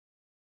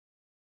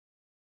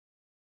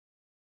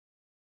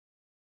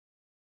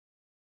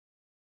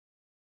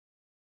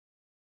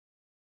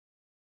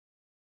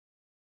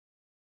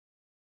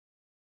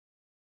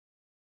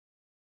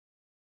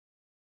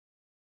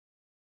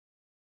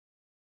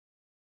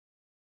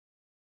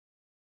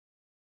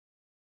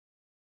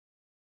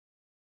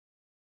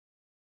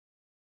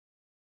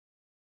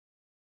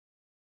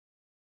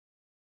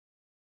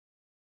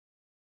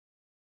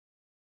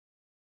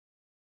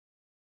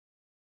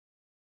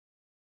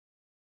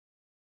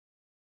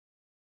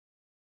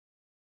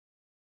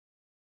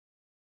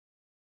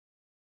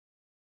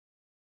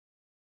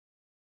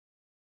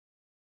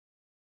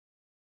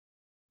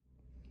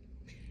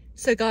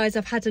So guys,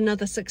 I've had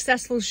another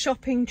successful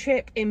shopping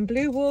trip in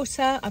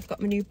Bluewater. I've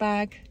got my new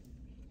bag.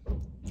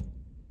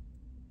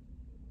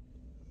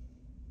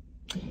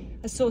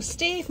 I saw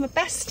Steve, my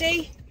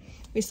bestie.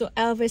 We saw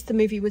Elvis, the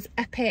movie was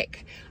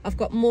epic. I've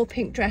got more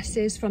pink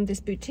dresses from this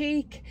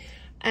boutique,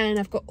 and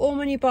I've got all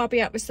my new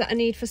Barbie outfits that I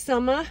need for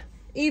summer.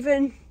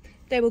 Even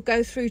they will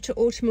go through to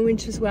autumn and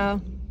winter as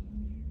well.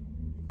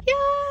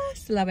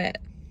 Yes, love it.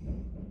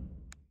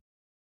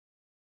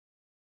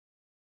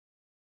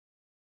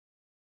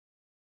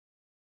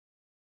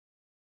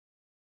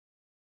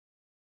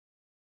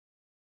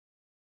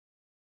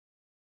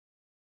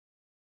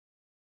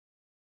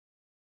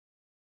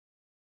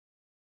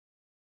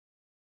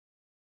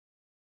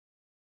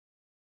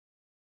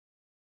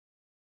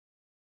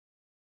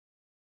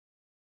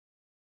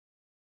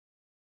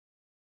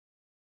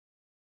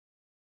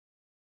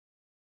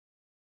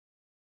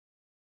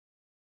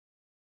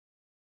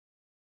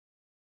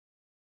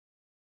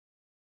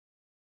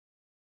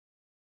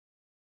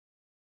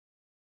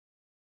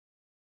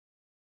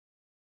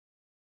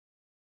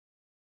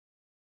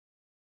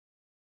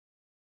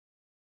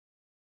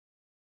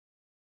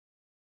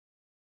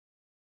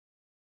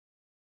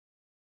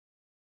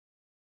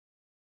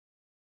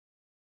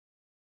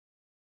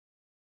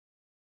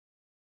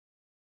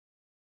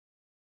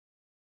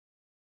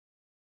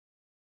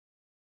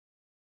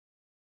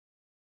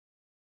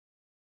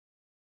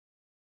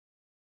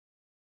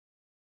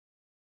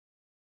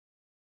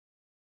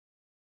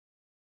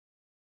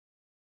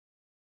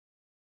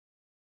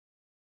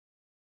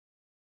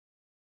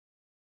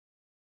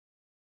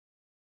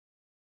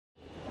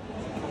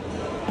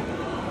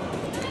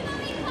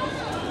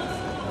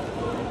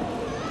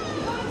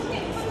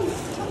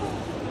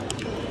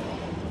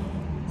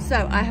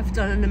 So I have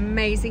done an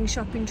amazing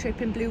shopping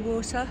trip in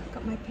Bluewater.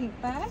 Got my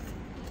pink bag.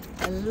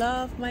 I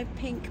love my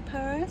pink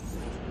purse.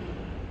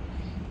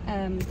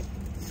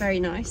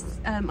 Very nice.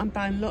 I'm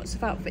buying lots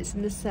of outfits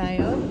in the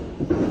sale,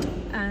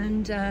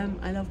 and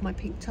I love my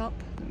pink top.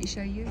 Let me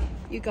show you.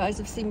 You guys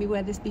have seen me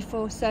wear this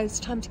before, so it's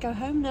time to go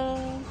home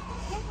now.